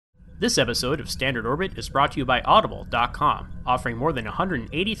This episode of Standard Orbit is brought to you by Audible.com, offering more than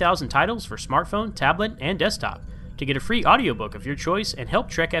 180,000 titles for smartphone, tablet, and desktop. To get a free audiobook of your choice and help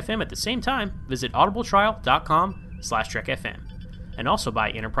Trek FM at the same time, visit audibletrial.com/trekfm. And also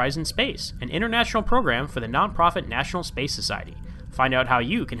by Enterprise in Space, an international program for the nonprofit National Space Society. Find out how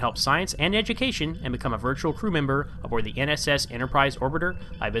you can help science and education and become a virtual crew member aboard the NSS Enterprise Orbiter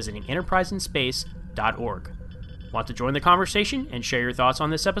by visiting enterpriseinspace.org. Want to join the conversation and share your thoughts on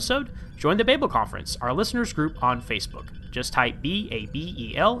this episode? Join the Babel Conference, our listeners group on Facebook. Just type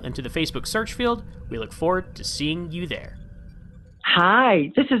BABEL into the Facebook search field. We look forward to seeing you there.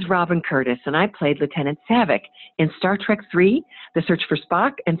 Hi, this is Robin Curtis, and I played Lieutenant Savick in Star Trek III, The Search for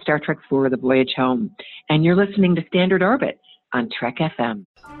Spock, and Star Trek IV, The Voyage Home. And you're listening to Standard Orbit on Trek FM.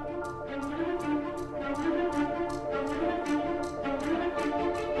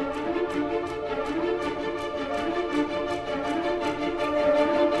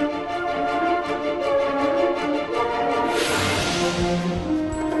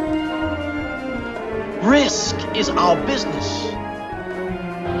 Risk is our business.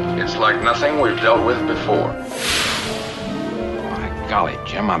 It's like nothing we've dealt with before. My golly,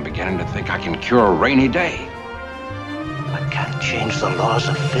 Jim, I'm beginning to think I can cure a rainy day. I can't change the laws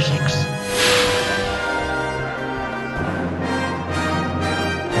of physics.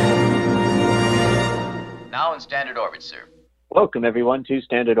 Now in Standard Orbit, sir. Welcome, everyone, to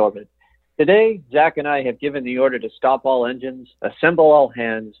Standard Orbit. Today, Zach and I have given the order to stop all engines, assemble all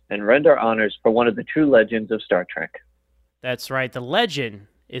hands, and render honors for one of the true legends of Star Trek. That's right. The legend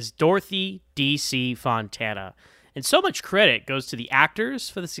is Dorothy D.C. Fontana. And so much credit goes to the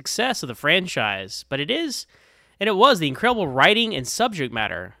actors for the success of the franchise, but it was the incredible writing and subject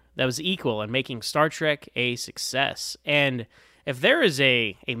matter that was equal in making Star Trek a success. And if there is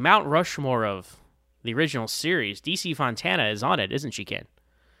a Mount Rushmore of the original series, D.C. Fontana is on it, isn't she, Ken?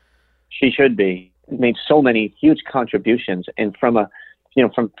 She should be. Made so many huge contributions, and from an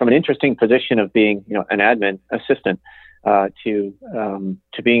interesting position of being, an admin assistant, to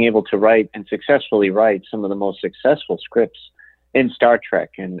being able to write and successfully write some of the most successful scripts in Star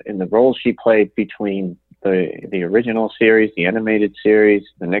Trek, and in the roles she played between the original series, the animated series,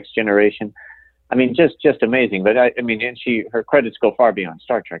 the Next Generation. I mean, just amazing. But and her credits go far beyond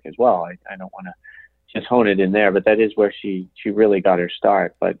Star Trek as well. I don't want to just hone it in there, but that is where she really got her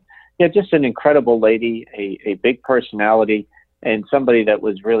start. But yeah, just an incredible lady, a big personality, and somebody that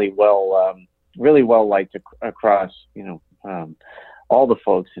was really well liked across, all the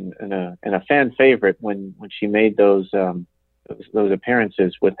folks, and a fan favorite when she made those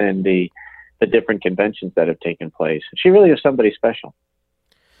appearances within the different conventions that have taken place. She really is somebody special.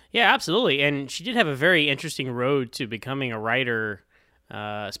 Yeah, absolutely. And she did have a very interesting road to becoming a writer,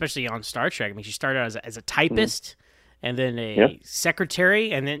 especially on Star Trek. I mean, she started out as a typist, and then a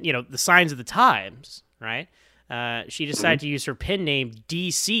secretary, and then, the signs of the times, right? She decided to use her pen name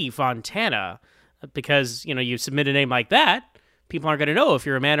D.C. Fontana because, you submit a name like that, people aren't going to know if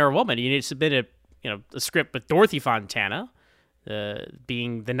you're a man or a woman. You need to submit a script with Dorothy Fontana,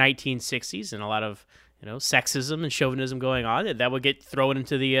 being the 1960s and a lot of, sexism and chauvinism going on. That would get thrown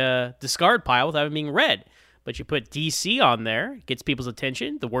into the discard pile without it being read. But you put D.C. on there, gets people's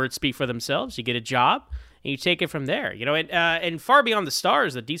attention, the words speak for themselves, you get a job, and you take it from there, and Far Beyond the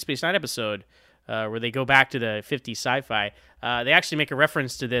Stars, the Deep Space Nine episode, where they go back to the 50s sci-fi, they actually make a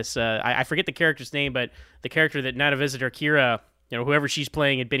reference to this. I forget the character's name, but the character that Nana Visitor Kira, whoever she's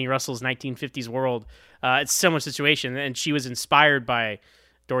playing in Benny Russell's 1950s world, it's a similar situation, and she was inspired by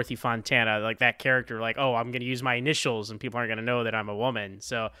Dorothy Fontana, like that character, like, oh, I'm going to use my initials, and people aren't going to know that I'm a woman.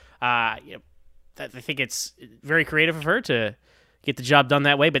 So, I think it's very creative of her to get the job done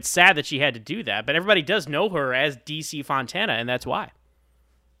that way, but sad that she had to do that. But everybody does know her as D.C. Fontana, and that's why.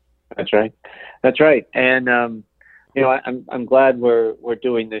 That's right. And I'm glad we're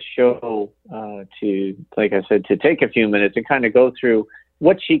doing this show to, like I said, to take a few minutes and kind of go through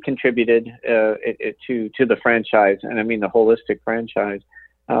what she contributed to the franchise, and I mean the holistic franchise.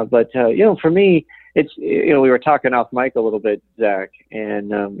 But for me, it's we were talking off mic a little bit, Zach,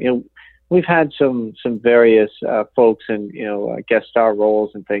 and we've had some various folks and guest star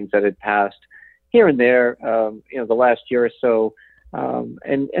roles and things that had passed here and there, the last year or so,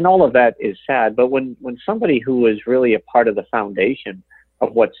 and all of that is sad. But when somebody who was really a part of the foundation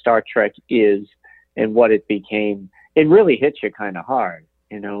of what Star Trek is and what it became, it really hits you kind of hard,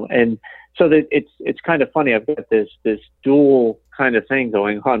 And so that it's kind of funny. I've got this dual kind of thing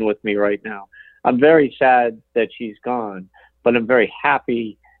going on with me right now. I'm very sad that she's gone, but I'm very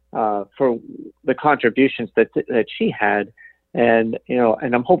happy for the contributions that she had, and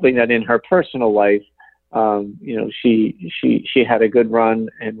I'm hoping that in her personal life she had a good run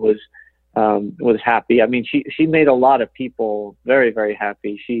and was happy. I mean, she made a lot of people very, very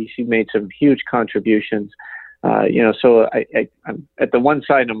happy. She made some huge contributions. So I'm at the one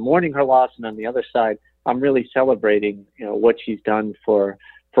side, I'm mourning her loss, and on the other side, I'm really celebrating, what she's done for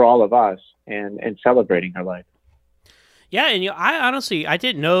all of us, and celebrating her life. Yeah, and I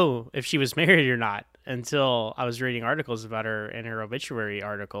didn't know if she was married or not until I was reading articles about her in her obituary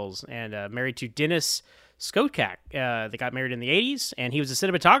articles. And married to Dennis Skotkak. They got married in the 80s, and he was a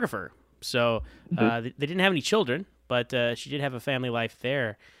cinematographer. So they didn't have any children, but she did have a family life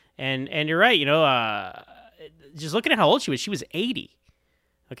there. And you're right, just looking at how old she was 80.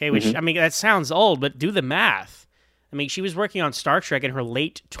 Okay, which, I mean, that sounds old, but do the math. I mean, she was working on Star Trek in her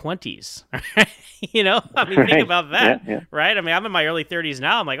late 20s. Think about that, right? I mean, I'm in my early 30s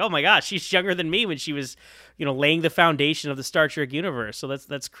now. I'm like, oh my gosh, she's younger than me when she was, laying the foundation of the Star Trek universe. So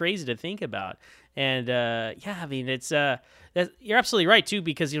that's crazy to think about. And I mean, it's you're absolutely right too,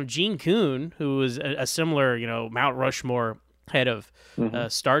 because Gene Kuhn, who was a similar, Mount Rushmore head of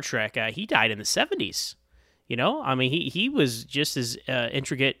Star Trek, he died in the 70s. I mean, he was just as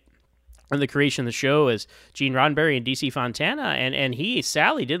intricate in the creation of the show as Gene Roddenberry and DC Fontana, and he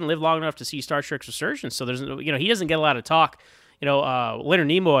sadly didn't live long enough to see Star Trek's resurgence. So there's he doesn't get a lot of talk. Leonard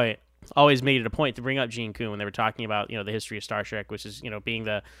Nimoy always made it a point to bring up Gene Kuhn when they were talking about the history of Star Trek, which is being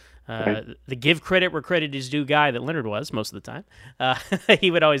the give credit where credit is due guy that Leonard was most of the time.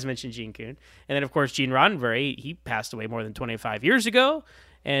 He would always mention Gene Kuhn, and then of course Gene Roddenberry, he passed away more than 25 years ago,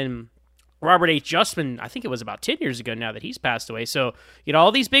 and Robert H. Justman, I think it was about 10 years ago now that he's passed away. So,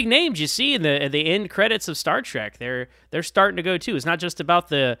 all these big names you see in the end credits of Star Trek, they're starting to go too. It's not just about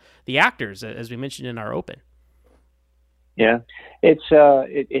the actors, as we mentioned in our open. Yeah, it's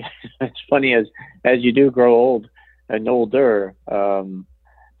funny as you do grow old and older.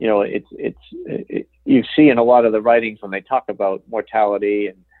 You see in a lot of the writings when they talk about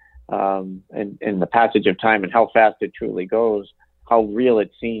mortality and the passage of time and how fast it truly goes, how real it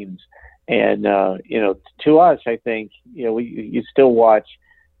seems. And, to us, I think, you still watch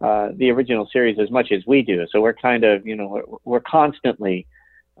the original series as much as we do. So we're kind of, we're constantly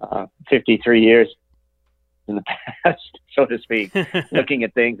 53 years in the past, so to speak, looking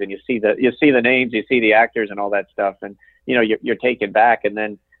at things, and you see the names, you see the actors and all that stuff. And, you're taken back, and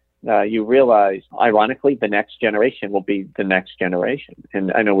then you realize, ironically, the next generation will be the next generation.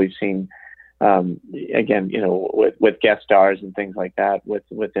 And I know we've seen, again, with guest stars and things like that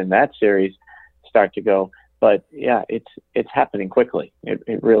within that series start to go, but yeah, it's happening quickly.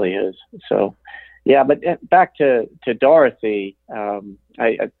 It really is. So, yeah, but back to Dorothy.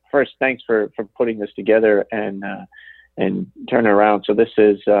 I first, thanks for putting this together and turn around. So this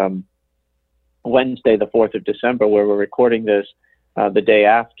is Wednesday, the 4th of December, where we're recording this the day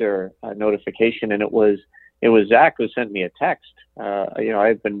after notification, and it was Zach who sent me a text.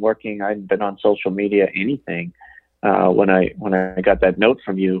 I've been working. I hadn't been on social media, anything, when I got that note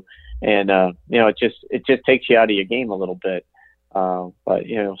from you, and it just takes you out of your game a little bit. But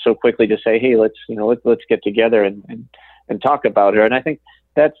so quickly to say, hey, let's get together and talk about her. And I think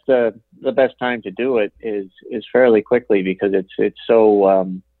that's the best time to do it is fairly quickly, because it's so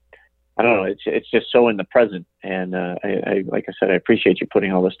I don't know, it's just so in the present. And I like I said, I appreciate you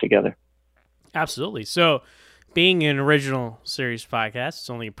putting all this together. Absolutely. So, being an original series podcast, it's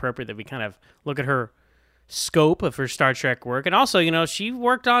only appropriate that we kind of look at her scope of her Star Trek work, and also, she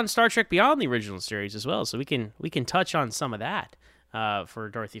worked on Star Trek beyond the original series as well. So we can touch on some of that for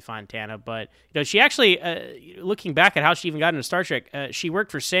Dorothy Fontana. But she actually, looking back at how she even got into Star Trek, she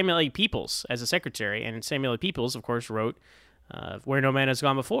worked for Samuel A. Peoples as a secretary, and Samuel A. Peoples, of course, wrote "Where No Man Has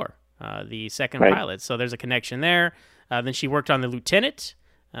Gone Before," the second pilot. So there's a connection there. Then she worked on The Lieutenant,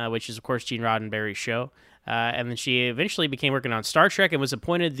 which is, of course, Gene Roddenberry's show. And then she eventually became working on Star Trek and was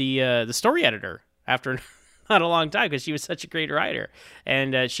appointed the story editor after not a long time, because she was such a great writer.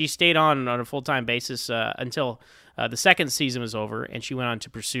 And she stayed on a full-time basis until the second season was over, and she went on to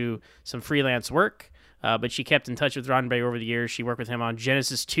pursue some freelance work. But she kept in touch with Roddenberry over the years. She worked with him on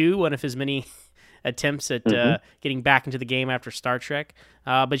Genesis 2, one of his many attempts at getting back into the game after Star Trek.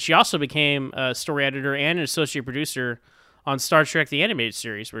 But she also became a story editor and an associate producer on Star Trek the Animated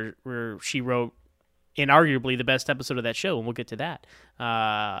Series, where she wrote inarguably the best episode of that show, and we'll get to that.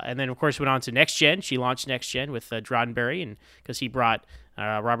 And then, of course, went on to Next Gen. She launched Next Gen with Roddenberry, and because he brought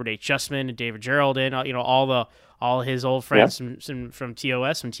Robert H. Justman and David Gerrold in, all his old friends from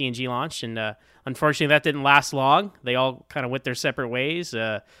TOS, from TNG launched, and unfortunately that didn't last long. They all kind of went their separate ways.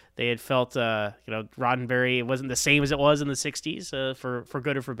 They had felt, Roddenberry, it wasn't the same as it was in the 60s, for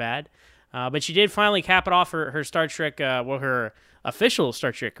good or for bad. But she did finally cap it off her Star Trek, her official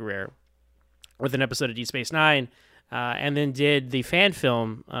Star Trek career with an episode of Deep Space Nine, and then did the fan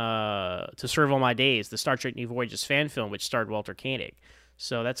film To Serve All My Days, the Star Trek New Voyages fan film, which starred Walter Koenig.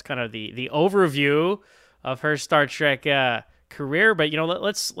 So that's kind of the overview of her Star Trek career. But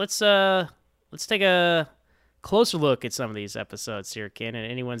let's take a closer look at some of these episodes here, Ken,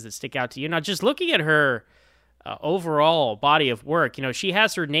 and any ones that stick out to you. Now, just looking at her overall body of work, she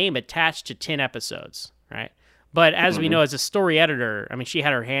has her name attached to 10 episodes, right? But as we know, as a story editor, I mean, she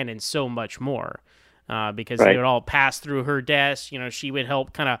had her hand in so much more because they would all pass through her desk. She would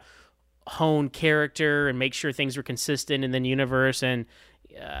help kind of hone character and make sure things were consistent in the universe. And,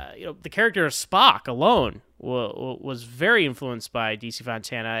 the character of Spock alone was very influenced by DC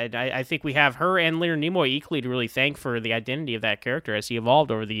Fontana. And I think we have her and Leonard Nimoy equally to really thank for the identity of that character as he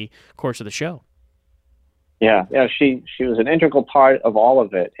evolved over the course of the show. Yeah, she was an integral part of all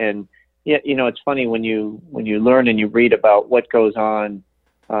of it. And yeah, it's funny when you learn and you read about what goes on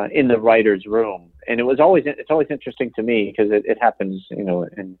in the writer's room, and it's always interesting to me because it happens,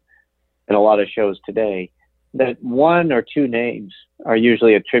 in a lot of shows today, that one or two names are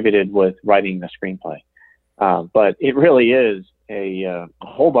usually attributed with writing the screenplay, but it really is a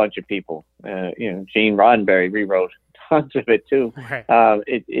whole bunch of people. Gene Roddenberry rewrote tons of it too. Right.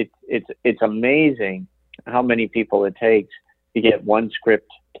 It's amazing how many people it takes to get one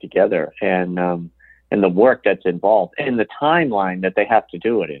script together, and the work that's involved and the timeline that they have to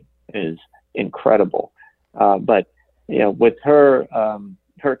do it in is incredible. But with her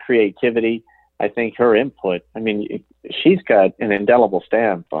creativity, I think her input, I mean, she's got an indelible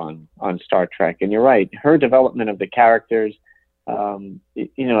stamp on Star Trek. And you're right, her development of the characters, I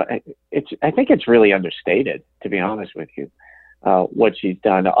think it's really understated, to be honest with you, what she's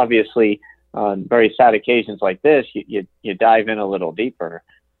done. Obviously, on very sad occasions like this, you dive in a little deeper.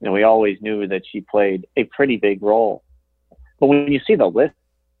 We always knew that she played a pretty big role. But when you see the list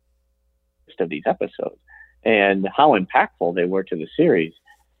of these episodes and how impactful they were to the series,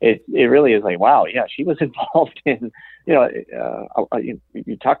 it really is like, wow, yeah, she was involved in,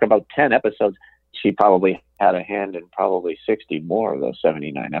 you talk about 10 episodes. She probably had a hand in probably 60 more of those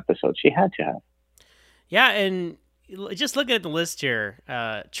 79 episodes. She had to have. Yeah, and just looking at the list here,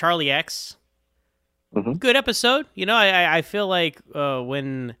 Charlie X, good episode. I feel like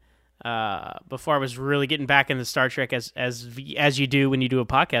when before I was really getting back into Star Trek as you do when you do a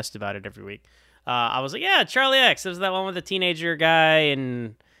podcast about it every week, I was like, yeah, Charlie X. It was that one with the teenager guy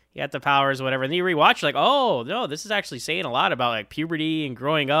and he had the powers or whatever. And then you rewatch, like, oh no, this is actually saying a lot about like puberty and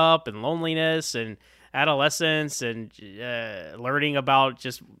growing up and loneliness and adolescence and learning about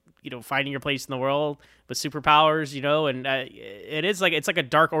just finding your place in the world with superpowers, and it's like a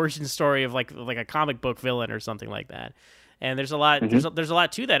dark origin story of like a comic book villain or something like that. And there's a lot there's a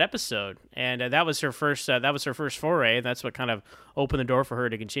lot to that episode, and that was her first foray, and that's what kind of opened the door for her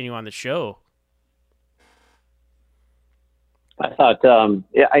to continue on the show. I thought,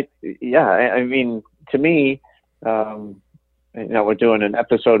 I mean, to me, we're doing an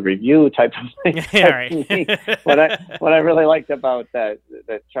episode review type of thing. Yeah, right. What I really liked about that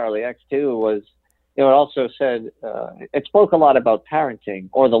Charlie X too was, it also said it spoke a lot about parenting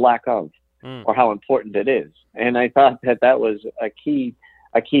or the lack of, or how important it is. And I thought that was a key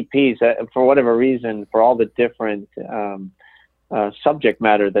piece for whatever reason, for all the different subject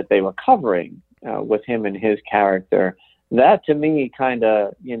matter that they were covering with him and his character. That to me kind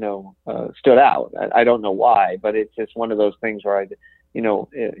of, stood out. I don't know why, but it's just one of those things where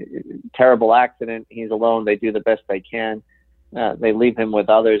terrible accident. He's alone. They do the best they can. They leave him with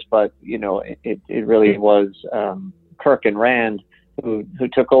others, but it really was Kirk and Rand who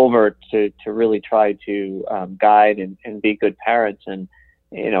took over to really try to guide and be good parents. And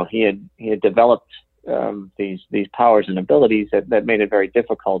he had developed these powers and abilities that made it very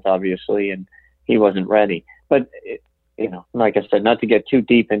difficult, obviously, and he wasn't ready. But like I said, not to get too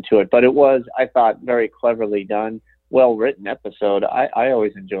deep into it, but it was, I thought, very cleverly done, well-written episode. I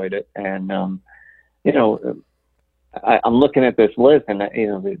always enjoyed it. And, I'm looking at this list and,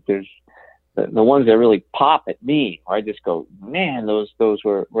 there's the ones that really pop at me, or I just go, man, those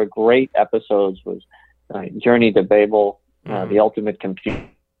were great episodes. Was Journey to Babel, The Ultimate Computer,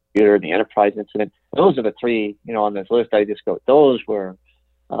 The Enterprise Incident. Those are the three, on this list. I just go, those were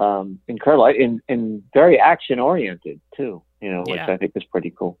incredible and very action oriented too, which I think is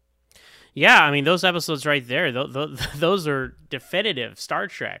pretty cool. Yeah, I mean, those episodes right there, those are definitive Star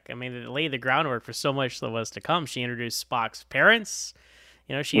Trek. I mean, they lay the groundwork for so much that was to come. She introduced Spock's parents.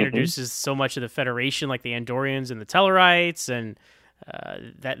 She introduces so much of the Federation, like the Andorians and the Tellarites, and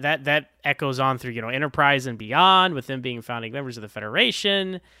that echoes on through Enterprise and beyond, with them being founding members of the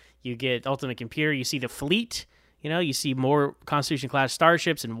Federation. You get Ultimate Computer. You see the fleet. You know, you see more Constitution-class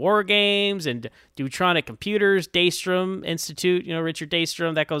starships and war games and Deutronic computers, Daystrom Institute, you know, Richard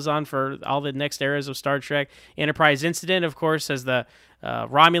Daystrom, that goes on for all the next eras of Star Trek. Enterprise Incident, of course, has the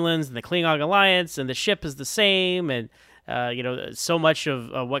Romulans and the Klingon Alliance, and the ship is the same, and you know, so much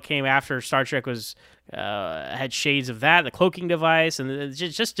of what came after Star Trek was had shades of that, the cloaking device, and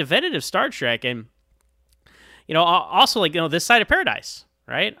just definitive Star Trek. And you know, also, like, you know, This Side of Paradise,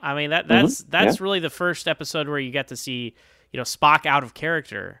 right? I mean, that's really the first episode where you get to see, you know, Spock out of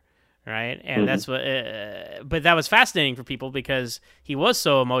character, right? And that's what, but that was fascinating for people because he was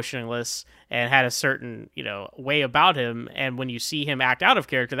so emotionless and had a certain, you know, way about him. And when you see him act out of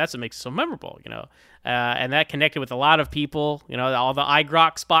character, that's what makes it so memorable, you know. And that connected with a lot of people, you know, all the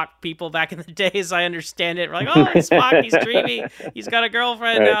iGrok Spock people back in the day, as I understand it. We're like, oh, he's Spock, he's dreamy, he's got a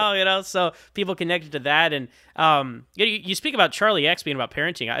girlfriend now, you know. So people connected to that. And you speak about Charlie X being about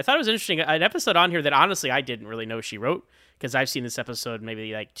parenting. I thought it was interesting, an episode on here that honestly I didn't really know she wrote, because I've seen this episode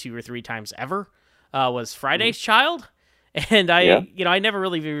maybe like 2 or 3 times ever, was Friday's Child. And you know, I never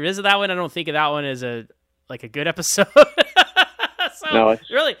really revisited that one. I don't think of that one as a good episode. So no,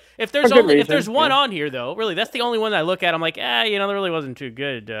 really, if there's one on here though, really, that's the only one that I look at. I'm like, you know, that really wasn't too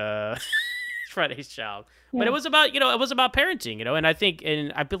good. Friday's Child, but it was about, you know, parenting, you know, and I think,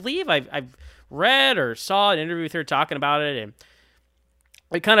 and I believe I've read or saw an interview with her talking about it, and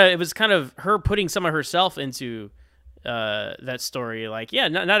it was kind of her putting some of herself into that story. Like,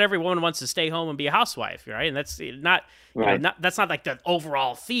 not every woman wants to stay home and be a housewife, right? And that's not, right. You know, that's not like the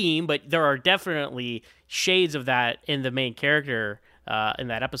overall theme, but there are definitely shades of that in the main character in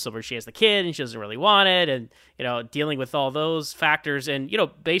that episode where she has the kid and she doesn't really want it, and, you know, dealing with all those factors. And, you know,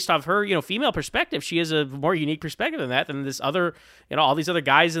 based off her, you know, female perspective, she has a more unique perspective than this other, you know, all these other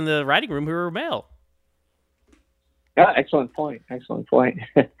guys in the writing room who are male. Yeah, excellent point.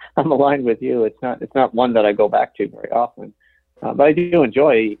 I'm aligned with you. It's not one that I go back to very often, but I do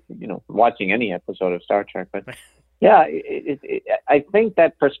enjoy, you know, watching any episode of Star Trek. But yeah, I think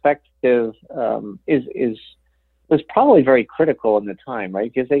that perspective was probably very critical in the time,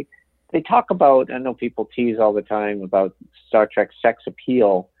 right? Because they talk about, I know people tease all the time about Star Trek's sex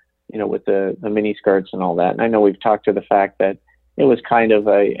appeal, you know, with the mini skirts and all that. And I know we've talked to the fact that it was kind of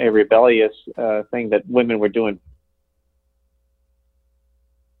a rebellious thing that women were doing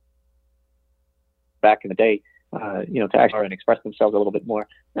back in the day, you know, to actually and express themselves a little bit more.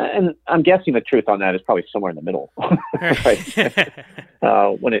 And I'm guessing the truth on that is probably somewhere in the middle, right?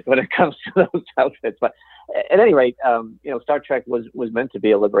 When it comes to those outfits. But at any rate, you know, Star Trek was meant to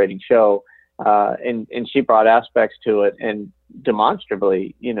be a liberating show, and she brought aspects to it, and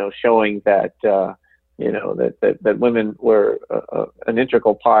demonstrably, you know, showing that you know, that women were an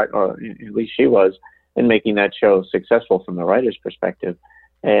integral part, or at least she was, in making that show successful from the writer's perspective.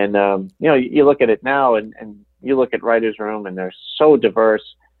 And, you know, you look at it now and you look at Writer's Room, and they're so diverse,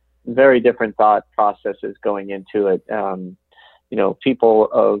 very different thought processes going into it. You know, people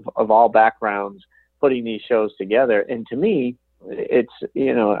of all backgrounds putting these shows together. And to me, it's,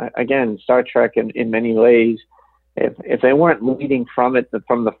 you know, again, Star Trek in many ways, if they weren't leading from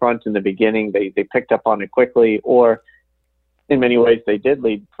the front in the beginning, they picked up on it quickly, or in many ways they did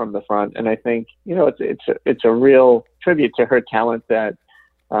lead from the front. And I think, you know, it's a real tribute to her talent that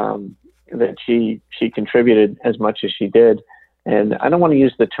she contributed as much as she did. And I don't want to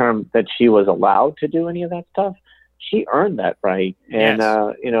use the term that she was allowed to do any of that stuff. She earned that right. And,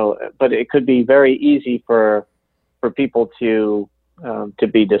 yes. You know, but it could be very easy for people to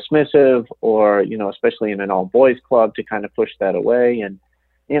be dismissive, or, you know, especially in an all boys club, to kind of push that away. And,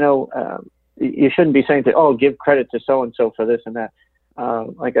 you know, you shouldn't be saying give credit to so-and-so for this and that.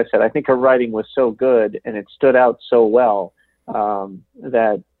 Like I said, I think her writing was so good and it stood out so well,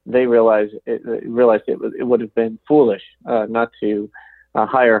 that they realized it would have been foolish not to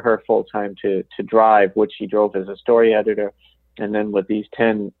hire her full time to drive, which she drove as a story editor, and then with these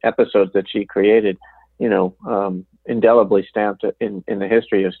 10 episodes that she created, you know, indelibly stamped in the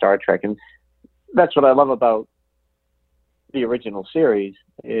history of Star Trek. And that's what I love about the original series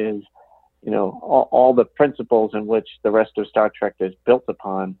is, you know, all the principles in which the rest of Star Trek is built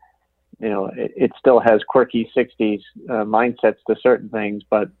upon. You know, it still has quirky 60s mindsets to certain things,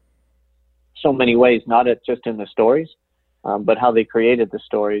 but so many ways, not just in the stories, but how they created the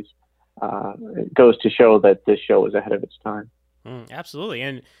stories. It goes to show that this show was ahead of its time. Absolutely.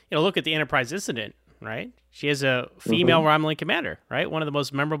 And, you know, look at the Enterprise Incident, right? She has a female Romulan commander, right? One of the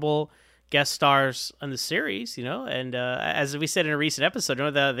most memorable guest stars on the series, you know, and as we said in a recent episode, you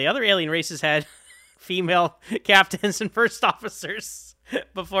know, the other alien races had female captains and first officers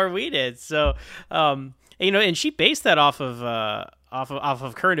before we did. So, you know, and she based that off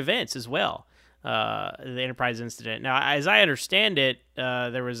of current events as well. the Enterprise incident. Now, as I understand it,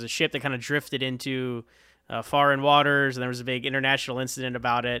 there was a ship that kind of drifted into foreign waters, and there was a big international incident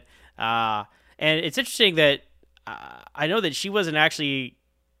about it. And it's interesting that I know that she wasn't actually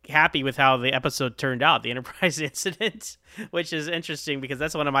happy with how the episode turned out, the Enterprise incident, which is interesting because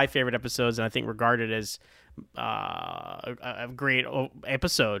that's one of my favorite episodes, and I think regarded as a great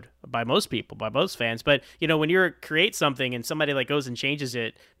episode by most people, by most fans. But when you create something and somebody like goes and changes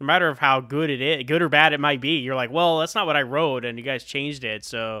it, no matter of how good it is, good or bad it might be, you're like, well, that's not what I wrote, and you guys changed it.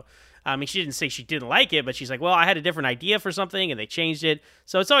 So I mean, she didn't say she didn't like it, but she's like, well, I had a different idea for something, and they changed it.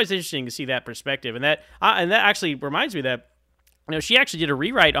 So it's always interesting to see that perspective, and that actually reminds me that she actually did a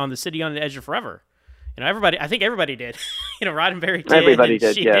rewrite on The City on the Edge of Forever. I think everybody did. Roddenberry did. Everybody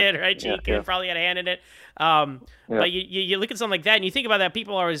did. She yeah. did, right? Gene probably had a hand in it. But you look at something like that, and you think about that.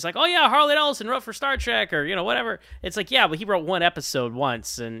 People are always like, "Oh yeah, Harlan Ellison wrote for Star Trek," or whatever. It's like, yeah, but he wrote one episode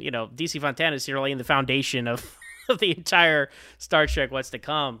once, and DC Fontana is here laying the foundation of the entire Star Trek what's to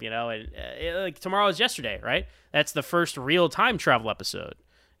come. And like Tomorrow Is Yesterday, right? That's the first real time travel episode.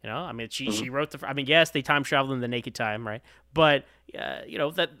 I mean, she wrote yes, they time traveled in the Naked Time, right? But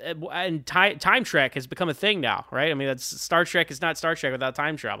and time trek has become a thing now, right? I mean, that's Star Trek is not Star Trek without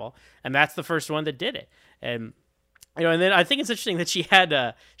time travel, and that's the first one that did it. And and then I think it's interesting that she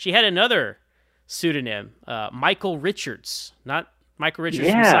had another pseudonym, Michael Richards, not Michael Richards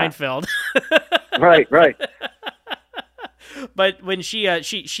from Seinfeld. Right. But when she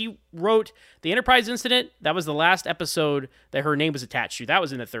wrote the Enterprise incident, that was the last episode that her name was attached to. That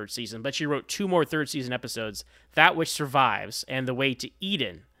was in the third season, but she wrote 2 more third season episodes, That Which Survives and The Way to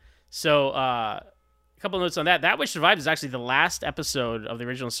Eden. So a couple of notes on that. That Which Survives is actually the last episode of the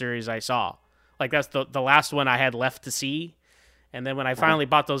original series I saw. Like that's the last one I had left to see. And then when I finally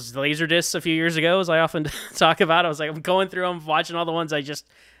bought those laser discs a few years ago, as I often talk about, I was like, I'm going through them, watching all the ones I just...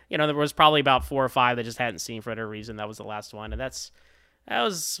 there was probably about 4 or 5 that just hadn't seen for whatever reason. That was the last one, and that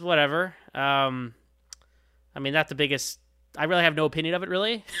was whatever. I mean, not the biggest. I really have no opinion of it,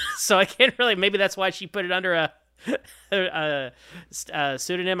 really. So I can't really. Maybe that's why she put it under a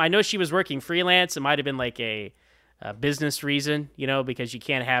pseudonym. I know she was working freelance. It might have been like a business reason, because you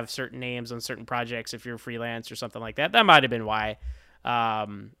can't have certain names on certain projects if you're freelance or something like that. That might have been why.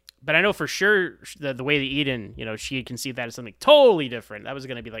 But I know for sure the Way to Eden, she had conceived that as something totally different. That was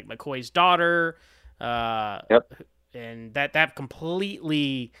going to be like McCoy's daughter. And that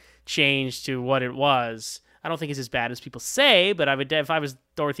completely changed to what it was. I don't think it's as bad as people say, but if I was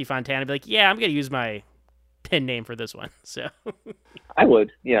Dorothy Fontana, I'd be like, yeah, I'm going to use my pen name for this one. So I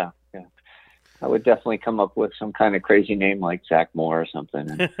would, yeah. I would definitely come up with some kind of crazy name like Zach Moore or something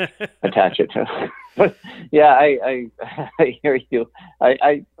and attach it to. But yeah, I hear you.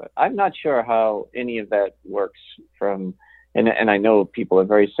 I'm not sure how any of that works and I know people are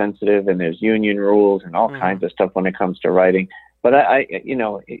very sensitive and there's union rules and all kinds of stuff when it comes to writing. But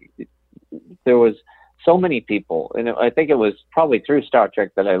there was so many people, and I think it was probably through Star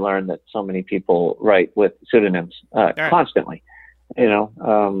Trek that I learned that so many people write with pseudonyms constantly.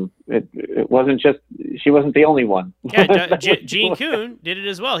 It wasn't just, she wasn't the only one. Yeah, Gene Kuhn did it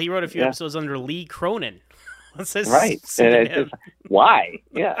as well. He wrote a few episodes under Lee Cronin. Right. And it's just, why?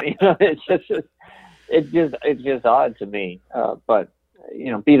 Yeah. It's just odd to me. But,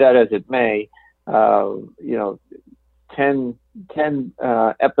 be that as it may, 10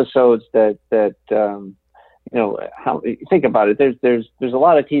 episodes that how think about it. There's a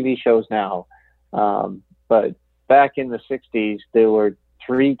lot of TV shows now. But back in the 60s, there were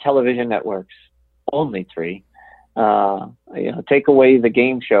 3 television networks, only 3. Take away the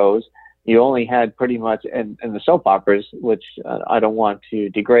game shows, you only had pretty much, and the soap operas, which I don't want to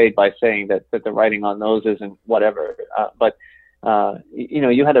degrade by saying that the writing on those isn't whatever. But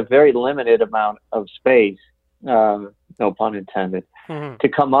you had a very limited amount of space, no pun intended, to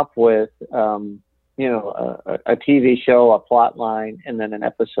come up with, a TV show, a plot line, and then an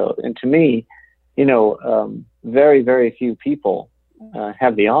episode. And to me, very, very few people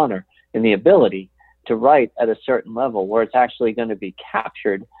have the honor and the ability to write at a certain level where it's actually going to be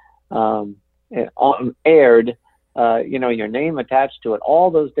captured, aired, your name attached to it,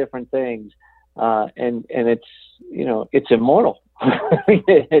 all those different things, and it's it's immortal.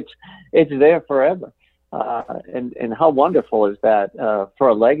 it's there forever, and how wonderful is that for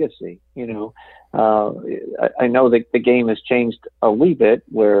a legacy? I know that the game has changed a wee bit,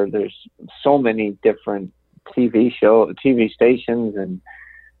 where there's so many different TV stations and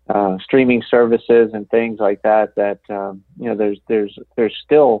streaming services and things like that. There's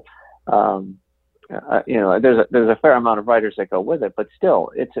still there's a fair amount of writers that go with it, but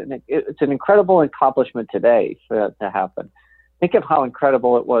still, it's an incredible accomplishment today for that to happen. think of how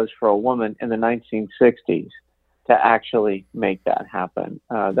incredible it was for a woman in the 1960s to actually make that happen.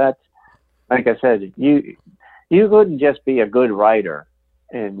 That's, like I said, you couldn't just be a good writer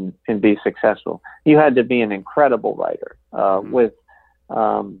and be successful. You had to be an incredible writer with,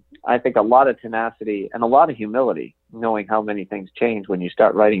 I think, a lot of tenacity and a lot of humility, knowing how many things change when you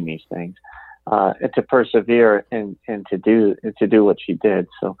start writing these things, and to persevere and to do what she did.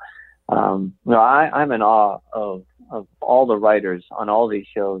 So, I'm in awe of all the writers on all these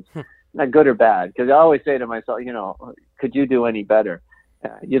shows, not good or bad, because I always say to myself, could you do any better?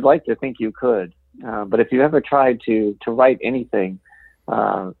 You'd like to think you could, but if you ever tried to write anything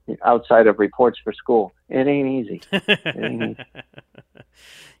outside of reports for school, it ain't easy.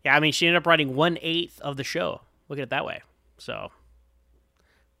 Yeah, I mean, she ended up writing 1/8 of the show. Look at it that way. So,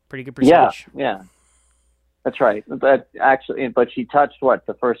 pretty good percentage. Yeah, that's right. But she touched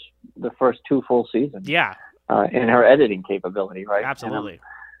the first 2 full seasons. Yeah. In her editing capability, right? Absolutely.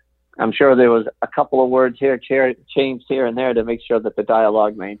 I'm sure there was a couple of words here changed here and there to make sure that the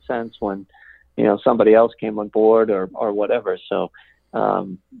dialogue made sense when, somebody else came on board or whatever. So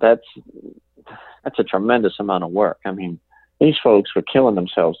that's a tremendous amount of work. I mean, these folks were killing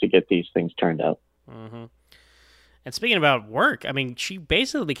themselves to get these things turned out. Mm-hmm. And speaking about work, I mean, she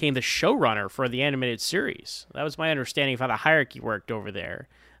basically became the showrunner for the animated series. That was my understanding of how the hierarchy worked over there.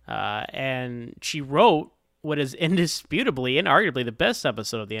 And she wrote what is indisputably and arguably the best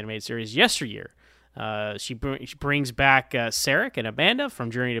episode of the animated series, Yesteryear. She brings back Sarek and Amanda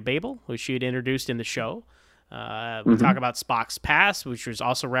from Journey to Babel, who she had introduced in the show. We talk about Spock's past, which was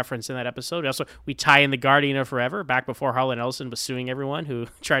also referenced in that episode. Also, we tie in the Guardian of Forever, back before Harlan Ellison was suing everyone who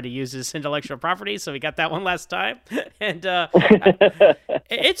tried to use his intellectual property, so we got that one last time. And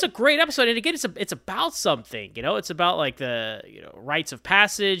it's a great episode, and again, it's about something, it's about like the rites of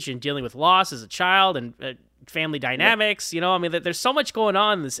passage and dealing with loss as a child and family dynamics. I mean, there's so much going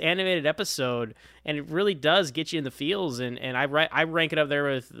on in this animated episode, and it really does get you in the feels, and I rank it up there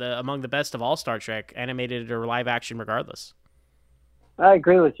with among the best of all Star Trek, animated or live action regardless. I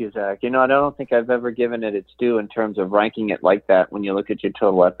agree with you, Zach. I don't think I've ever given it its due in terms of ranking it like that when you look at your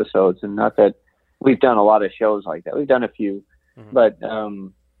total episodes, and not that we've done a lot of shows like that. We've done a few, but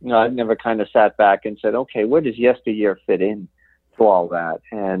I've never kind of sat back and said, okay, where does Yesteryear fit in to all that?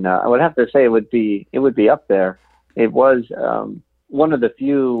 And I would have to say it would be up there. It was one of the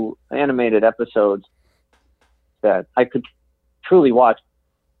few animated episodes that I could truly watch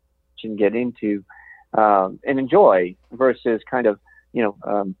and get into and enjoy, versus kind of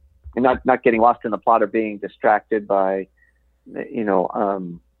not getting lost in the plot or being distracted by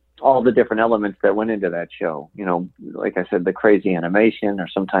all the different elements that went into that show. Like I said, the crazy animation or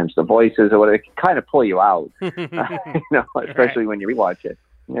sometimes the voices or whatever, it can kind of pull you out, especially when you rewatch it.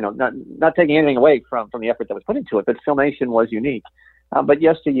 Not taking anything away from the effort that was put into it, but filmation was unique. But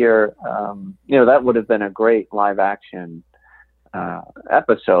Yesteryear, that would have been a great live action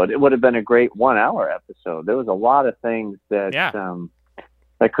episode. It would have been a great 1-hour episode. There was a lot of things that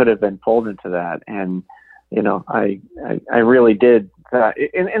that could have been pulled into that, and I really did.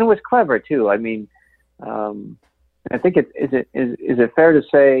 And it was clever too. I mean, I think is it fair to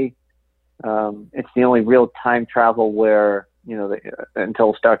say it's the only real time travel where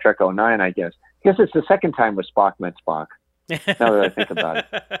until Star Trek 09, I guess. It's the second time where Spock met Spock. Now that I think about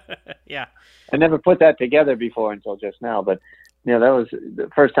it, yeah, I never put that together before until just now. But that was the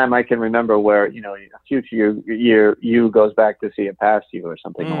first time I can remember where a future you goes back to see a past you or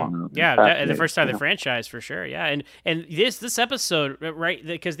something along those. Yeah, the first time the franchise for sure. Yeah, and this episode, right?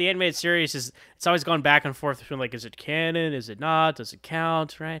 Because the animated series it's always gone back and forth between like, is it canon? Is it not? Does it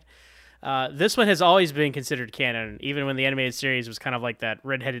count? Right. This one has always been considered canon, even when the animated series was kind of like that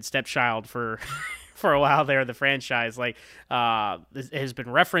redheaded stepchild for for a while there in the franchise. Like, it has been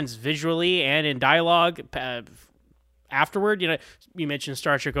referenced visually and in dialogue afterward. You mentioned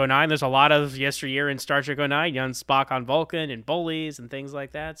Star Trek 09. There's a lot of Yesteryear in Star Trek 09, young Spock on Vulcan and bullies and things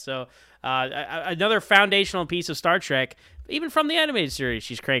like that. So another foundational piece of Star Trek, even from the animated series,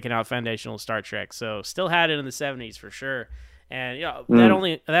 she's cranking out foundational Star Trek. So still had it in the 70s for sure. And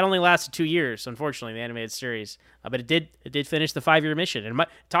that only lasted 2 years, unfortunately, the animated series. But it did finish the 5-year mission. And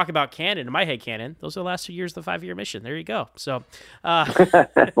talk about canon, in my head canon, those are the last 2 years of the 5-year mission. There you go. So,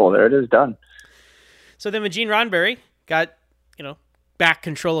 well, there it is, done. So then when Gene Roddenberry got back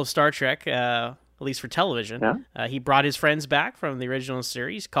control of Star Trek, at least for television, he brought his friends back from the original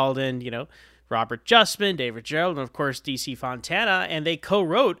series, called in Robert Justman, David Gerald, and of course DC Fontana, and they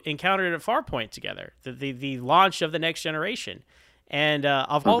co-wrote Encounter at Farpoint together, the launch of the Next Generation. And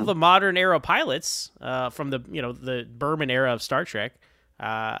of all the modern era pilots from the Berman era of Star Trek,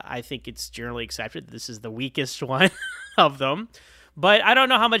 I think it's generally accepted this is the weakest one of them. But I don't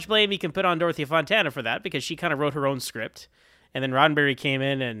know how much blame you can put on Dorothy Fontana for that, because she kind of wrote her own script, and then Roddenberry came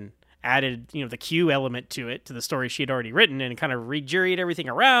in and added, the Q element to it, to the story she had already written, and kind of rejuryed everything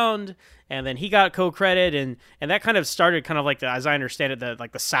around, and then he got co-credit, and that kind of started kind of like as I understand it,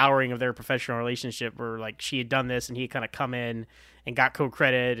 the souring of their professional relationship, where like she had done this and he had kind of come in and got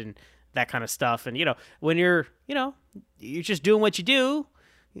co-credit and that kind of stuff. And, when you're just doing what you do,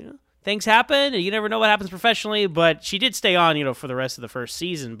 things happen, and you never know what happens professionally. But she did stay on, for the rest of the first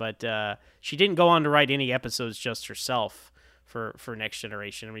season, but she didn't go on to write any episodes just herself for Next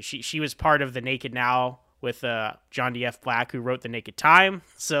Generation. I mean, she was part of the Naked Now with John D.F. Black, who wrote The Naked Time.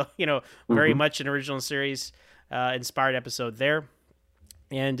 So, very much an original series inspired episode there.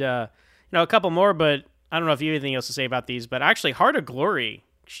 And, a couple more, but I don't know if you have anything else to say about these. But actually, Heart of Glory,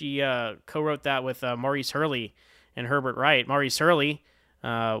 she co-wrote that with Maurice Hurley and Herbert Wright. Maurice Hurley,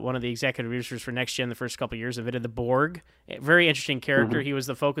 one of the executive producers for Next Gen the first couple of years, invented the Borg. A very interesting character. He was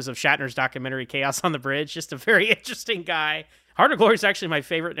the focus of Shatner's documentary Chaos on the Bridge. Just a very interesting guy. Heart of Glory is actually my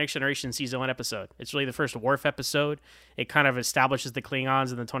favorite Next Generation Season 1 episode. It's really the first Worf episode. It kind of establishes the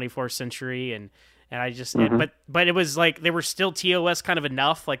Klingons in the 24th century, and I just but it was like they were still TOS kind of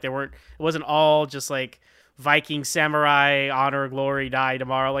enough. Like it wasn't all just like Viking samurai, honor, glory, die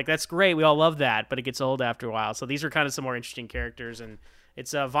tomorrow. Like that's great. We all love that, but it gets old after a while. So these are kind of some more interesting characters, and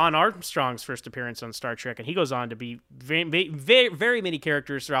it's Von Armstrong's first appearance on Star Trek, and he goes on to be very, very, very many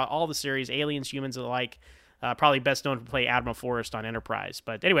characters throughout all the series, aliens, humans alike. Probably best known to play Admiral Forrest on Enterprise.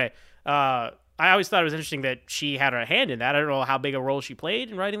 But anyway, I always thought it was interesting that she had a hand in that. I don't know how big a role she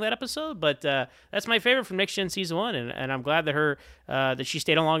played in writing that episode, but that's my favorite from Next Gen Season 1, and I'm glad that that she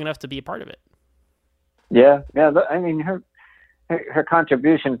stayed on long enough to be a part of it. Yeah. I mean, her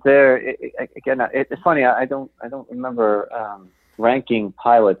contributions there. Again, it's funny. I don't remember ranking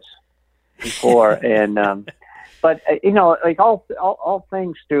pilots before, and but like all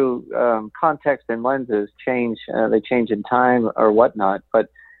things through context and lenses change. They change in time or whatnot. But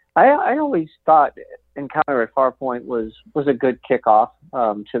I always thought Encounter at Farpoint was a good kickoff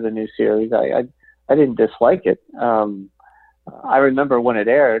to the new series. I didn't dislike it. I remember when it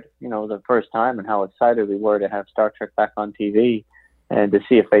aired, the first time, and how excited we were to have Star Trek back on TV and to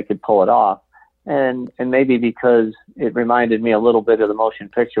see if they could pull it off. And maybe because it reminded me a little bit of the motion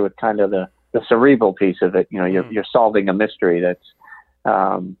picture with kind of the cerebral piece of it. You're solving a mystery that's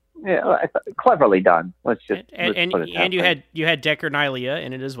cleverly done. Let's put it that way. And you had Decker and Ilia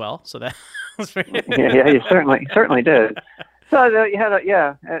in it as well, so that was very yeah, you certainly did. So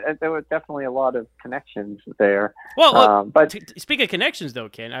there were definitely a lot of connections there. Well, but speaking of connections, though,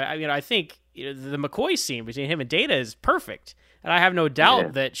 Ken, I think the McCoy scene between him and Data is perfect, and I have no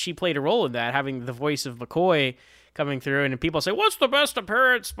doubt that she played a role in that, having the voice of McCoy coming through. And people say, "What's the best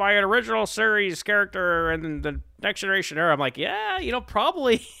appearance by an original series character in the Next Generation era?" I'm like,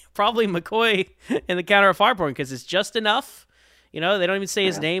 probably McCoy in the Counter of Farpoint, because it's just enough. They don't even say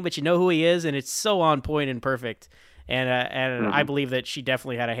his name, but you know who he is, and it's so on point and perfect. And I believe that she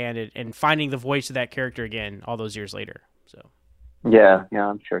definitely had a hand in finding the voice of that character again all those years later. So yeah,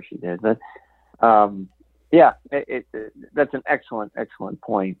 I'm sure she did. But that's an excellent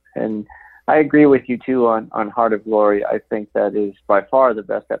point. And I agree with you too on Heart of Glory. I think that is by far the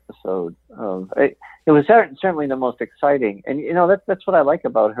best episode of it. It was certainly the most exciting, and that's what I like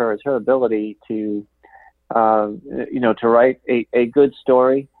about her, is her ability to to write a good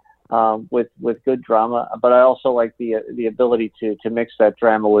story with good drama. But I also like the ability to mix that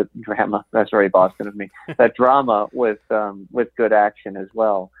drama. That's very Boston of me. That drama with good action as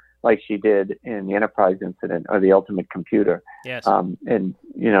well, like she did in the Enterprise incident or the Ultimate Computer. Yes. And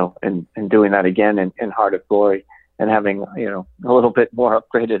doing that again in Heart of Glory, and having a little bit more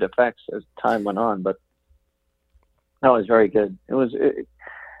upgraded effects as time went on. But that was very good.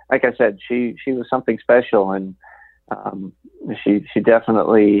 Like I said, she was something special, and she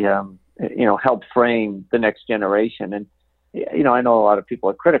definitely helped frame the next generation. And I know a lot of people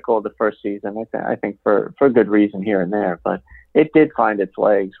are critical of the first season. I think for good reason here and there, but it did find its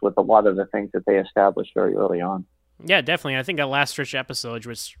legs with a lot of the things that they established very early on. Yeah, definitely. I think that last stretch episode,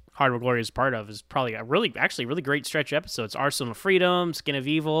 which Heart of Glory is part of, is probably a really great stretch episode. It's Arsenal of Freedom, Skin of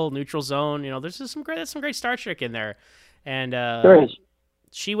Evil, Neutral Zone. There's just some great Star Trek in there. And there is.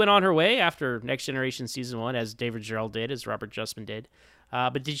 She went on her way after Next Generation Season 1, as David Gerald did, as Robert Justman did.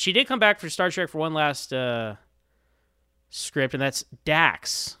 But she did come back for Star Trek for one last script, and that's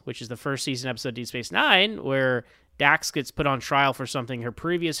Dax, which is the first season episode of Deep Space Nine, where Dax gets put on trial for something her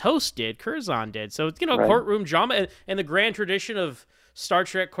previous host did, Curzon did. So, right. Courtroom drama, and the grand tradition of Star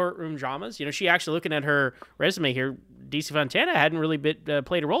Trek courtroom dramas. She actually, looking at her resume here, DC Fontana hadn't really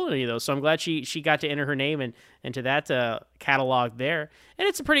played a role in any of those, so I'm glad she got to enter her name into that catalog there. And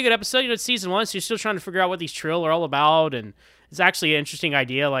it's a pretty good episode. It's season 1, so you're still trying to figure out what these Trill are all about, and it's actually an interesting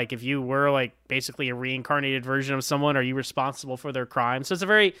idea. Like, if you were like basically a reincarnated version of someone, are you responsible for their crimes? So it's a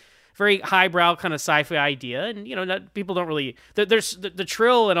very, very highbrow kind of sci-fi idea, and people don't really. There's the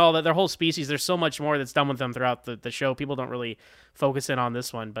Trill and all that. Their whole species. There's so much more that's done with them throughout the show. People don't really focus in on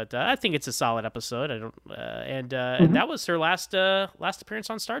this one, but I think it's a solid episode. I don't, and that was her last appearance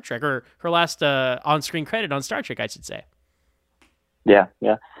on Star Trek, or her last on-screen credit on Star Trek, I should say. Yeah.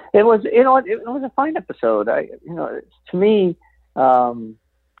 It was, it was a fine episode. To me,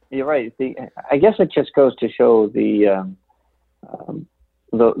 you're right. I guess it just goes to show the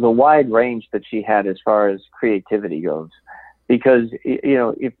wide range that she had as far as creativity goes, because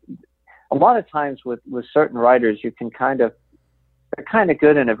if a lot of times with certain writers, you can they're kind of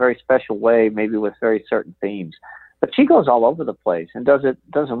good in a very special way, maybe with very certain themes, but she goes all over the place and does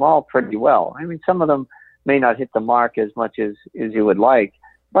them all pretty well. I mean, some of them may not hit the mark as much as you would like,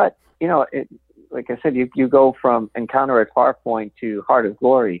 but like I said, you go from Encounter at Farpoint to Heart of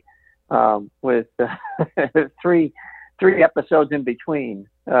Glory, with three episodes in between.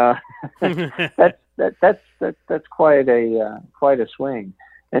 That's quite a swing.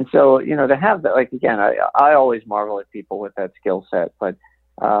 And so, to have that, like, again, I always marvel at people with that skill set, but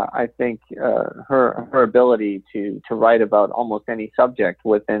I think her ability to write about almost any subject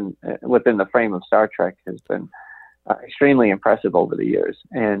within the frame of Star Trek has been extremely impressive over the years.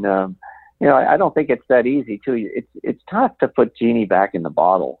 And I don't think it's that easy too. It's tough to put Genie back in the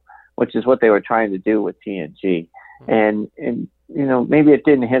bottle, which is what they were trying to do with TNG. And maybe it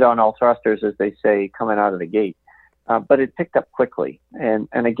didn't hit on all thrusters, as they say, coming out of the gate, but it picked up quickly. And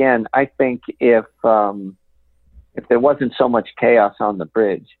again, I think if there wasn't so much chaos on the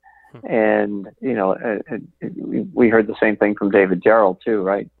bridge, and we heard the same thing from David Gerrold too,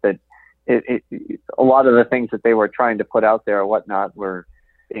 right? That a lot of the things that they were trying to put out there or whatnot were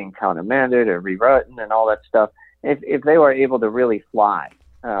being countermanded or rewritten and all that stuff. If they were able to really fly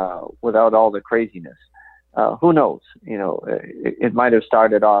without all the craziness, who knows? It might have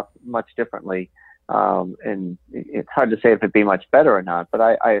started off much differently, and it's hard to say if it'd be much better or not. But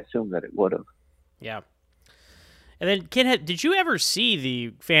I assume that it would have. Yeah. And then, Ken, did you ever see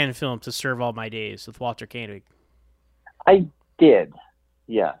the fan film "To Serve All My Days" with Walter Koenig? I did.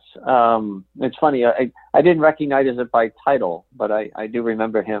 Yes. It's funny. I didn't recognize it by title, but I do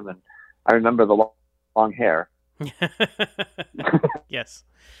remember him, and I remember the long hair. Yes.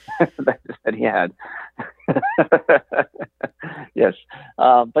 that he had. Yes.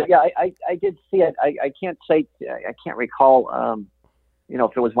 But yeah, I did see it. I can't recall,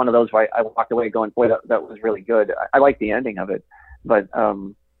 if it was one of those where I walked away going, boy, that was really good. I like the ending of it, but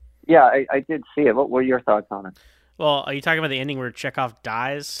yeah, I did see it. What were your thoughts on it? Well, are you talking about the ending where Chekhov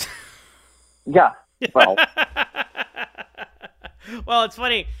dies? Yeah. Well, well, it's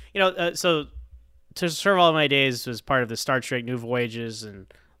funny, so To Serve All My Days was part of the Star Trek New Voyages and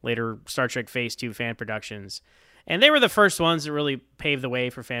later Star Trek Phase 2 fan productions. And they were the first ones that really paved the way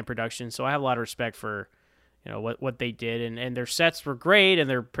for fan production. So I have a lot of respect for, what they did. And their sets were great, and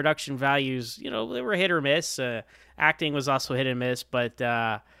their production values, they were hit or miss. Acting was also hit and miss. But,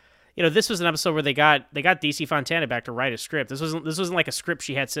 this was an episode where they got DC Fontana back to write a script. This wasn't like a script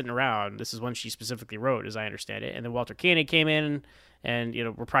she had sitting around. This is one she specifically wrote, as I understand it. And then Walter Koenig came in and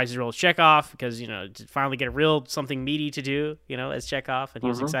reprised his role as Chekhov because to finally get a real something meaty to do as Chekhov, and he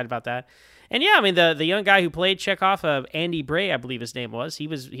was excited about that. And yeah, I mean the young guy who played Chekhov, Andy Bray, I believe his name was, he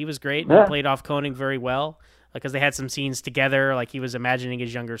was great, and he played off Koenig very well because they had some scenes together, like he was imagining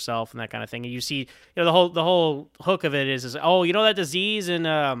his younger self and that kind of thing. And you see the whole hook of it is that disease in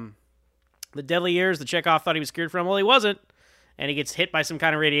the deadly years that Chekhov thought he was cured from. Well, he wasn't, and he gets hit by some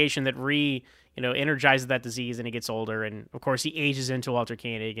kind of radiation that energizes that disease, and he gets older, and of course he ages into Walter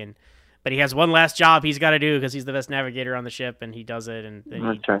Koenig, but he has one last job he's got to do because he's the best navigator on the ship, and he does it, and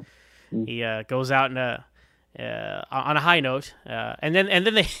then he goes out on a high note, and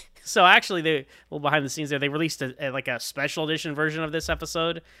then they. So actually, a little behind the scenes there, they released a special edition version of this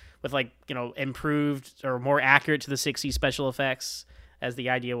episode with improved or more accurate to the 60s special effects, as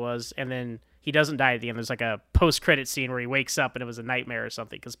the idea was, and then he doesn't die at the end. There's like a post-credit scene where he wakes up and it was a nightmare or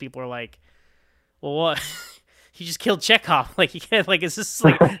something, because people are like, well, what? He just killed Chekhov. Is this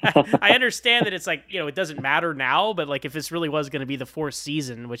I understand that it's it doesn't matter now, but if this really was going to be the fourth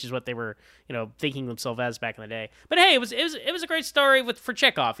season, which is what they were, thinking themselves as back in the day. But hey, it was a great story for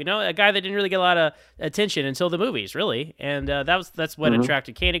Chekhov, a guy that didn't really get a lot of attention until the movies, really. And that's what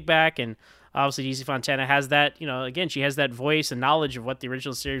attracted Koenig back. And obviously DC Fontana has that, again, she has that voice and knowledge of what the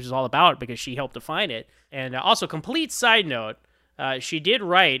original series is all about because she helped define it. And also, complete side note, she did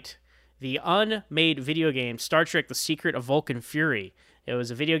write the unmade video game Star Trek: The Secret of Vulcan Fury. It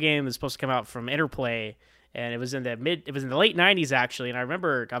was a video game that was supposed to come out from Interplay, and it was in the late 90s actually. And I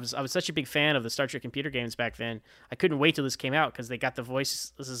remember I was such a big fan of the Star Trek computer games back then. I couldn't wait till this came out because they got the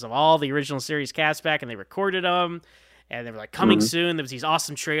voices of all the original series cast back, and they recorded them, and they were like coming soon. There was these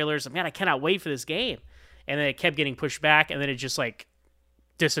awesome trailers. Man, I cannot wait for this game. And then it kept getting pushed back, and then it just like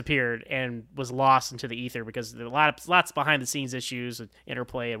disappeared and was lost into the ether because there were lots behind the scenes issues with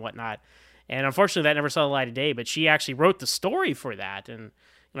Interplay and whatnot. And unfortunately, that never saw the light of day. But she actually wrote the story for that, and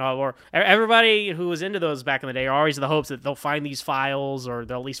or everybody who was into those back in the day are always in the hopes that they'll find these files or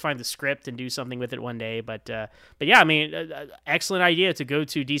they'll at least find the script and do something with it one day. But yeah, I mean, excellent idea to go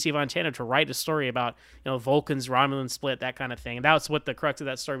to DC Fontana to write a story about Vulcan's Romulan split, that kind of thing. And that's what the crux of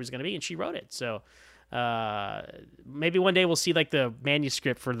that story was going to be, and she wrote it. So maybe one day we'll see like the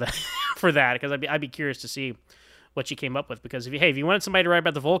manuscript for the for that, because I'd be curious to see what she came up with, because if you wanted somebody to write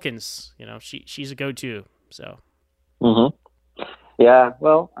about the Vulcans, she's a go-to. So. Yeah,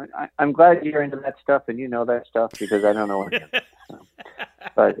 well, I'm glad you're into that stuff and you know that stuff, because I don't know any of it. So.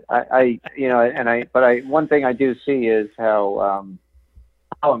 But one thing I do see is how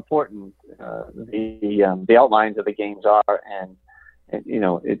important the outlines of the games are, and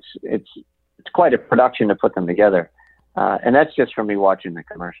it's quite a production to put them together. And that's just from me watching the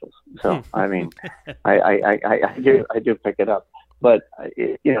commercials. So, I mean, I do pick it up, but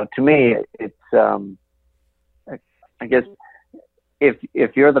to me, it's, I guess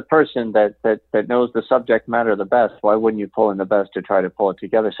if you're the person that knows the subject matter the best, why wouldn't you pull in the best to try to pull it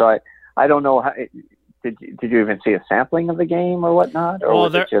together? So I don't know how, did you even see a sampling of the game or whatnot? Or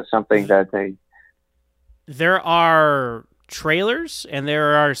was it just something that there are trailers and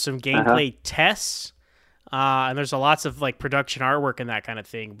there are some gameplay tests. And there's lots of like production artwork and that kind of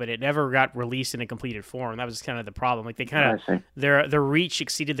thing, but it never got released in a completed form. That was kind of the problem. Like they kind of their reach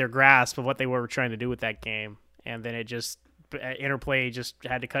exceeded their grasp of what they were trying to do with that game, and then Interplay just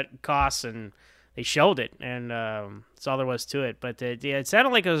had to cut costs and they shelved it, and that's all there was to it. But it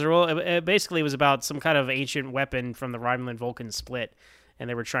sounded like it basically was about some kind of ancient weapon from the Romulan Vulcan split, and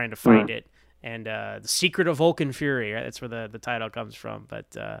they were trying to find it. And the Secret of Vulcan Fury, right? That's where the title comes from.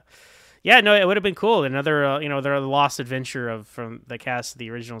 But yeah, no, it would have been cool. Another, they're the lost adventure from the cast of the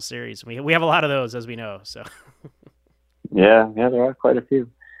original series. We have a lot of those, as we know. So. yeah, there are quite a few.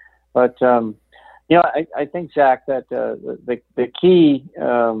 But I think, Zach, that the key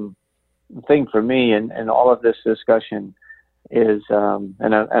thing for me in all of this discussion is,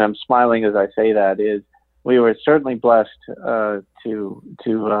 and I'm smiling as I say that, is we were certainly blessed to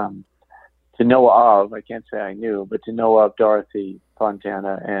know of. I can't say I knew, but to know of Dorothy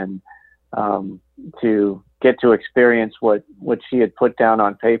Fontana, and to get to experience what she had put down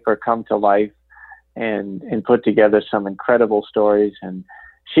on paper come to life, and put together some incredible stories. And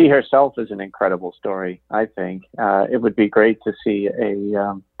she herself is an incredible story, I think. It would be great to see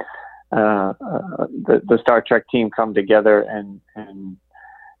the Star Trek team come together and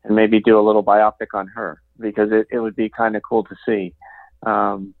maybe do a little biopic on her, because it would be kind of cool to see,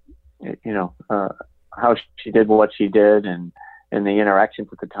 how she did what she did, and the interactions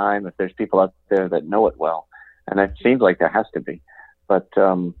at the time, if there's people out there that know it well. And it seems like there has to be. But,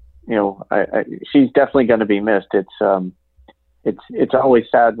 she's definitely going to be missed. It's always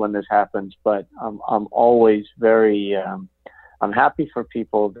sad when this happens, but I'm always very, I'm happy for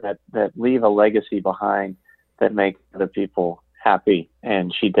people that leave a legacy behind that make other people happy.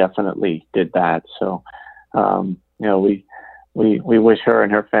 And she definitely did that. So, we wish her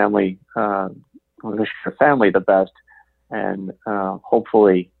and her family, the best. And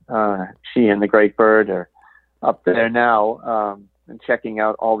hopefully she and the Great Bird are up there now and checking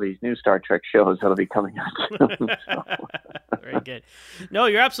out all these new Star Trek shows that'll be coming out soon. Very good. No,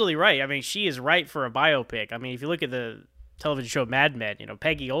 you're absolutely right. I mean, she is right for a biopic. I mean, if you look at the television show Mad Men,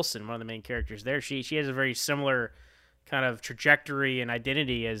 Peggy Olson, one of the main characters there, she has a very similar kind of trajectory and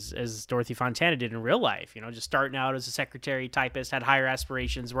identity as Dorothy Fontana did in real life. Just starting out as a secretary typist, had higher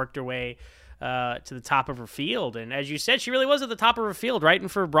aspirations, worked her way to the top of her field. And as you said, she really was at the top of her field, writing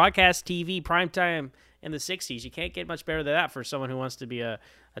for broadcast TV, primetime in the 60s. You can't get much better than that for someone who wants to be a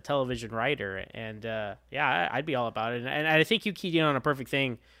television writer. And I'd be all about it. And I think you keyed in on a perfect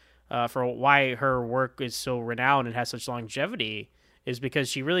thing for why her work is so renowned and has such longevity, is because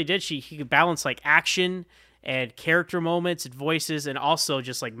she really did. She could balance like action and character moments and voices, and also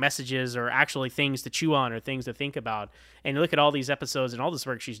just like messages or actually things to chew on or things to think about. And you look at all these episodes and all this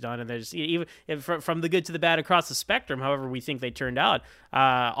work she's done, and there's even from the good to the bad across the spectrum, however we think they turned out,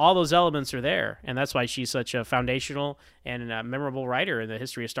 all those elements are there, and that's why she's such a foundational and memorable writer in the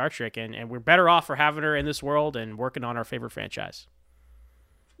history of Star Trek. And we're better off for having her in this world and working on our favorite franchise.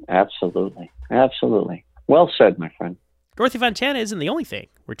 Absolutely. Well said, my friend. Dorothy Fontana isn't the only thing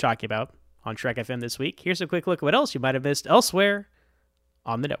we're talking about on Trek FM this week. Here's a quick look at what else you might have missed elsewhere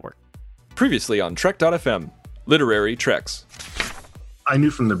on the network. Previously on Trek.fm, Literary Treks. I knew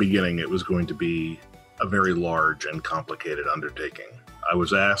from the beginning it was going to be a very large and complicated undertaking. I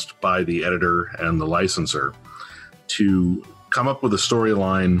was asked by the editor and the licensor to come up with a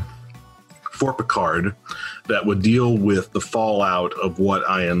storyline for Picard that would deal with the fallout of what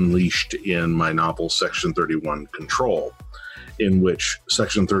I unleashed in my novel Section 31 Control, in which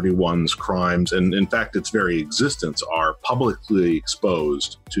Section 31's crimes, and in fact its very existence, are publicly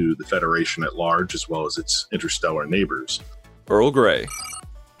exposed to the Federation at large as well as its interstellar neighbors. Earl Grey.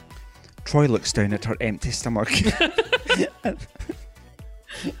 Troy looks down at her empty stomach.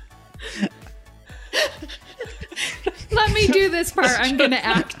 Let me do this part. I'm going to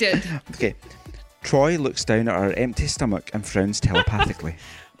act it. Okay. Troy looks down at her empty stomach and frowns telepathically.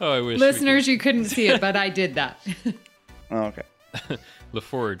 Oh, I wish. Listeners, you couldn't see it, but I did that. Oh, okay.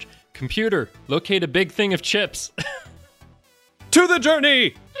 LaForge. Computer, locate a big thing of chips. To the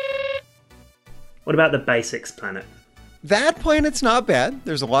journey! What about the Basics planet? That planet's not bad.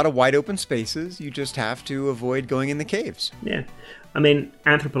 There's a lot of wide open spaces. You just have to avoid going in the caves. Yeah. I mean,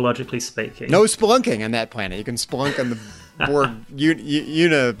 anthropologically speaking. No spelunking on that planet. You can spelunk on the Borg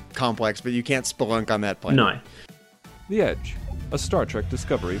Una complex, but you can't spelunk on that planet. No. The Edge, a Star Trek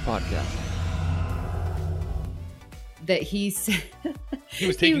Discovery podcast. That he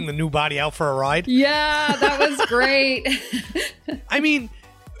was taking the new body out for a ride. Yeah, that was great. I mean,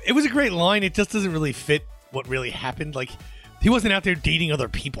 it was a great line. It just doesn't really fit what really happened. Like, he wasn't out there dating other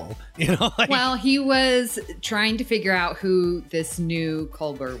people, you know? Like, well, he was trying to figure out who this new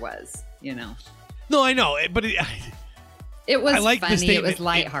Culber was, you know? No, I know, but it was like funny. It was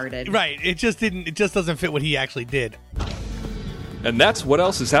lighthearted. Right. It just doesn't fit what he actually did. And that's what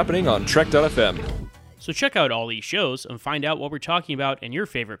else is happening on Trek.fm. So check out all these shows and find out what we're talking about in your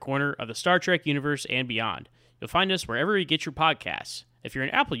favorite corner of the Star Trek universe and beyond. You'll find us wherever you get your podcasts. If you're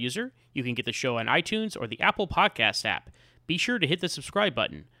an Apple user, you can get the show on iTunes or the Apple Podcast app. Be sure to hit the subscribe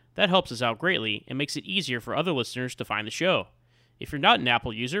button. That helps us out greatly and makes it easier for other listeners to find the show. If you're not an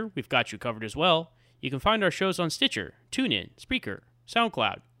Apple user, we've got you covered as well. You can find our shows on Stitcher, TuneIn, Spreaker,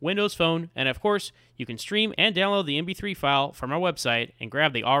 SoundCloud, Windows Phone, and of course, you can stream and download the MP3 file from our website and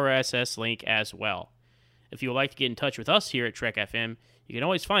grab the RSS link as well. If you would like to get in touch with us here at Trek FM, you can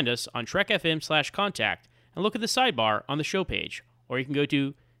always find us on trekfm/contact and look at the sidebar on the show page, or you can go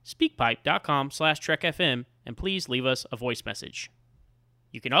to speakpipe.com/trekfm and please leave us a voice message.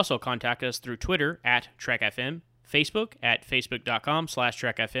 You can also contact us through Twitter at TrekFM, Facebook at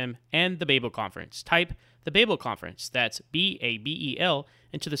facebook.com/TrekFM, and the Babel Conference. Type the Babel Conference, that's BABEL,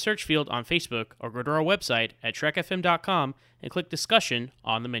 into the search field on Facebook, or go to our website at trekfm.com and click discussion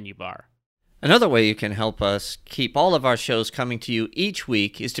on the menu bar. Another way you can help us keep all of our shows coming to you each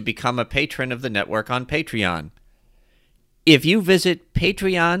week is to become a patron of the network on Patreon. If you visit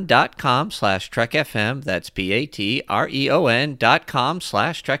patreon.com/TrekFM, that's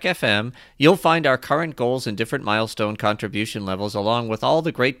patreon.com/TrekFM, you'll find our current goals and different milestone contribution levels along with all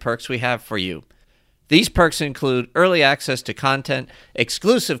the great perks we have for you. These perks include early access to content,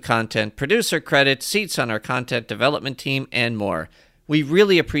 exclusive content, producer credits, seats on our content development team, and more. We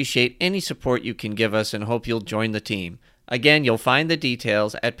really appreciate any support you can give us and hope you'll join the team. Again, you'll find the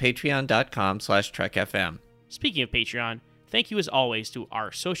details at patreon.com/TrekFM. Speaking of Patreon, thank you as always to our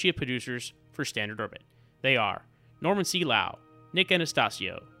associate producers for Standard Orbit. They are Norman C. Lau, Nick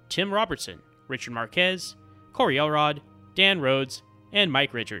Anastasio, Tim Robertson, Richard Marquez, Corey Elrod, Dan Rhodes, and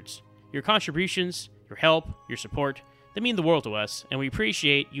Mike Richards. Your contributions, your help, your support, they mean the world to us, and we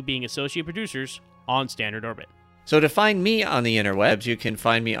appreciate you being associate producers on Standard Orbit. So to find me on the interwebs, you can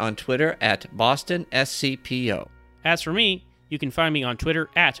find me on Twitter at BostonSCPO. As for me, you can find me on Twitter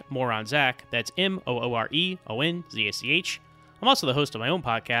at MoronZach, that's MOOREONZACH. I'm also the host of my own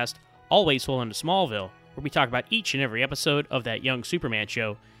podcast, Always Full into Smallville, where we talk about each and every episode of that young Superman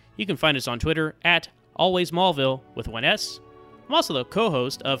show. You can find us on Twitter at AlwaysSmallville with one S. I'm also the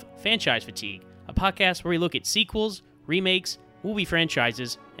co-host of Franchise Fatigue, a podcast where we look at sequels, remakes, movie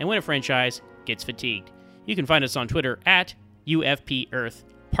franchises, and when a franchise gets fatigued. You can find us on Twitter at UFP Earth,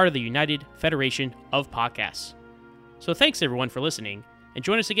 part of the United Federation of Podcasts. So thanks everyone for listening, and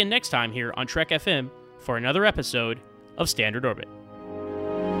join us again next time here on Trek FM for another episode of Standard Orbit.